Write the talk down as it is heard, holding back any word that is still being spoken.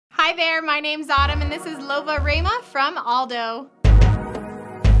Hi there, my name's Autumn and this is Lovarema from ALDO.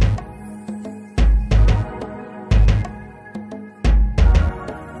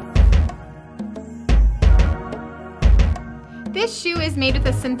 This shoe is made with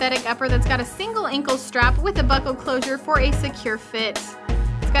a synthetic upper that's got a single ankle strap with a buckle closure for a secure fit.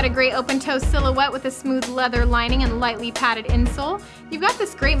 It's got a great open toe silhouette with a smooth leather lining and lightly padded insole. You've got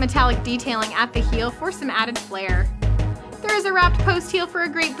this great metallic detailing at the heel for some added flair. There is a wrapped post heel for a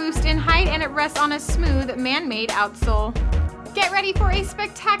great boost in height, and it rests on a smooth man-made outsole. Get ready for a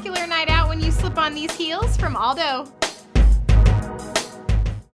spectacular night out when you slip on these heels from ALDO.